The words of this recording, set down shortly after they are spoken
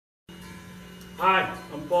Hi,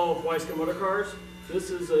 I'm Paul with Weiska Motor Cars. This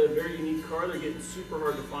is a very unique car. They're getting super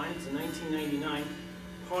hard to find. It's a 1999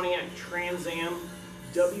 Pontiac Trans Am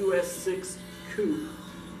WS6 Coupe.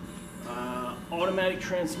 Automatic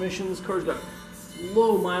transmission. This car's got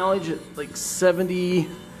low mileage at like 70,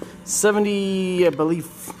 I believe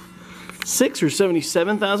 6 or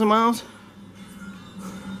 77,000 miles.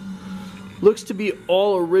 Looks to be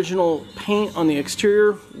all original paint on the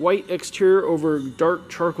exterior, white exterior over dark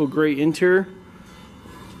charcoal gray interior.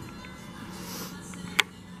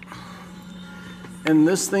 And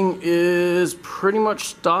this thing is pretty much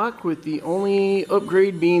stock, with the only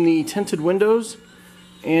upgrade being the tinted windows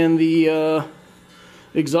and the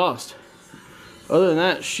exhaust. Other than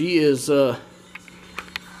that, she is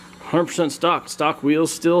 100% stock. Stock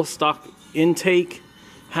wheels still, stock intake,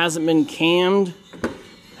 hasn't been cammed,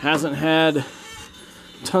 hasn't had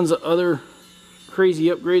tons of other crazy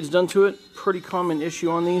upgrades done to it. Pretty common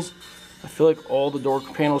issue on these. I feel like all the door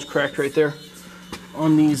panels cracked right there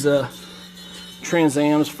on these Trans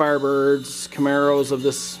Ams, Firebirds, Camaros of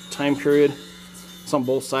this time period. It's on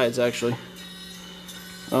both sides actually.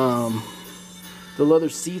 The leather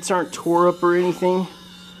seats aren't tore up or anything.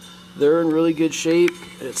 They're in really good shape.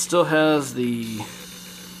 It still has the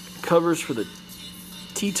covers for the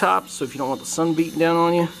T-tops, so if you don't want the sun beating down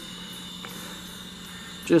on you.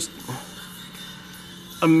 Just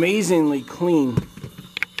amazingly clean.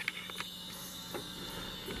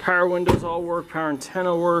 Power windows all work, power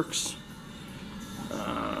antenna works.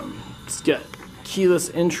 It's got keyless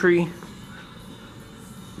entry.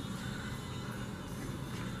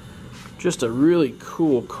 Just a really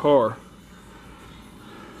cool car.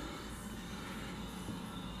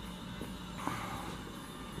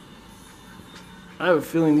 I have a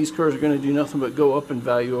feeling these cars are going to do nothing but go up in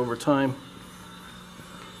value over time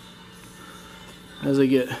as they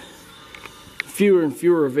get fewer and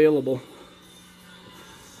fewer available.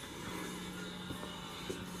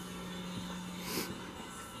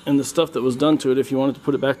 And the stuff that was done to it, if you wanted to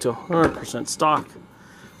put it back to 100% stock,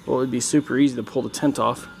 well, it would be super easy to pull the tent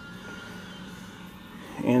off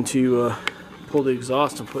and to pull the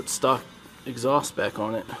exhaust and put stock exhaust back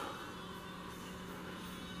on it.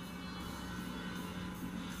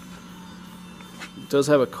 It does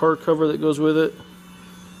have a car cover that goes with it.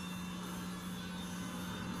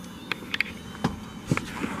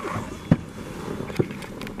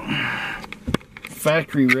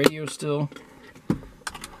 Factory radio still.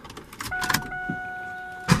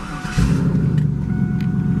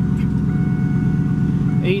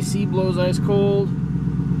 AC blows ice cold.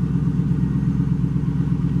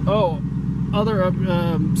 Oh, other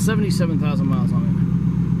 77,000 miles on it.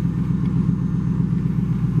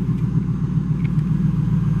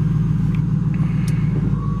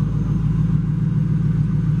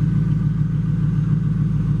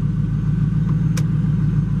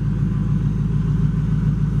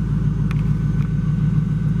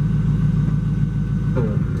 Oh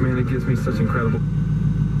man, it gives me such incredible.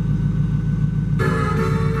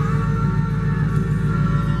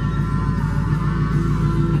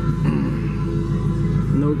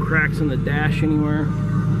 No cracks in the dash anywhere.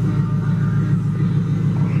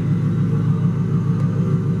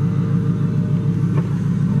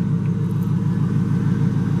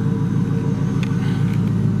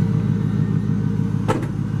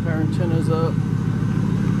 Power antenna's up.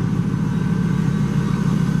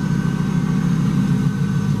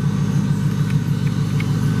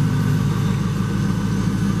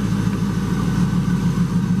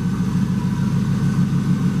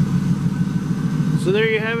 So there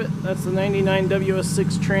you have it. That's the 99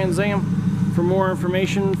 WS6 Trans Am. For more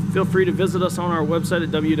information, feel free to visit us on our website at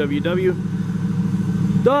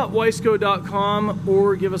www.weisco.com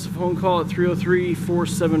or give us a phone call at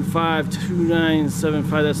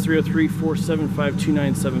 303-475-2975. That's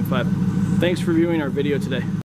 303-475-2975. Thanks for viewing our video today.